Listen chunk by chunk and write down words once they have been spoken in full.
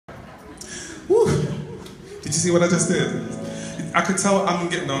Did you see what I just did? I could tell I'm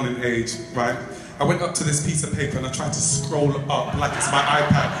getting on in age, right? I went up to this piece of paper and I tried to scroll up like it's my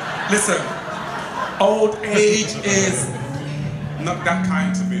iPad. Listen, old age is not that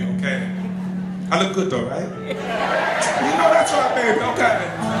kind to me, okay? I look good though, right? You know that's right, baby, okay.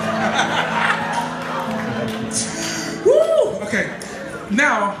 Woo! Okay,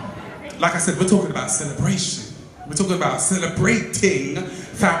 now, like I said, we're talking about celebration. We're talking about celebrating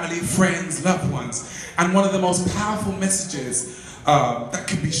family, friends, loved ones. And one of the most powerful messages that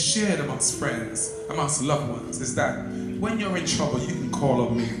can be shared amongst friends, amongst loved ones, is that when you're in trouble, you can call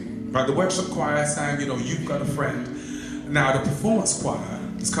on me. Right? The worship choir sang, you know, you've got a friend. Now the performance choir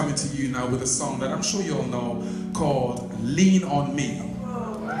is coming to you now with a song that I'm sure you all know called Lean on Me.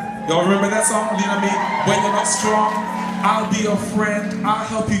 Y'all remember that song, Lean on Me? When you're not strong, I'll be your friend. I'll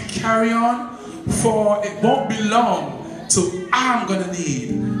help you carry on. For it won't be long till I'm gonna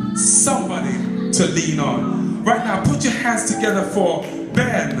need somebody to lean on. Right now, put your hands together for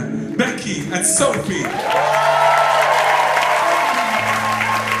Ben, Becky, and Sophie.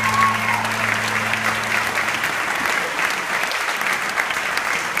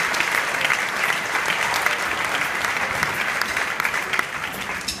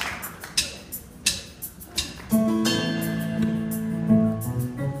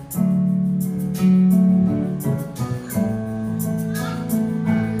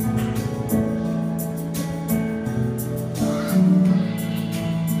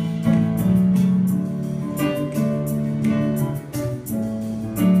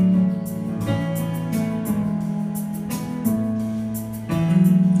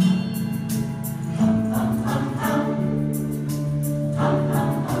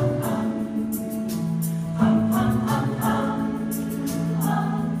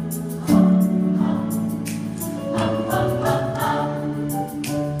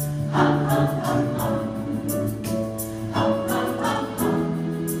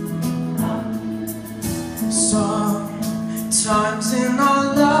 Sometimes in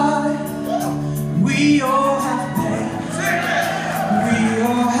our life, we all have pain, we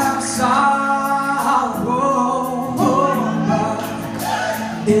all have sorrow, but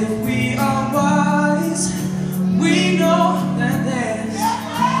if we are wise, we know that there's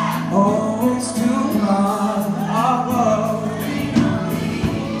always tomorrow.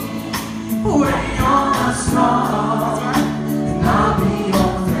 When you're not strong,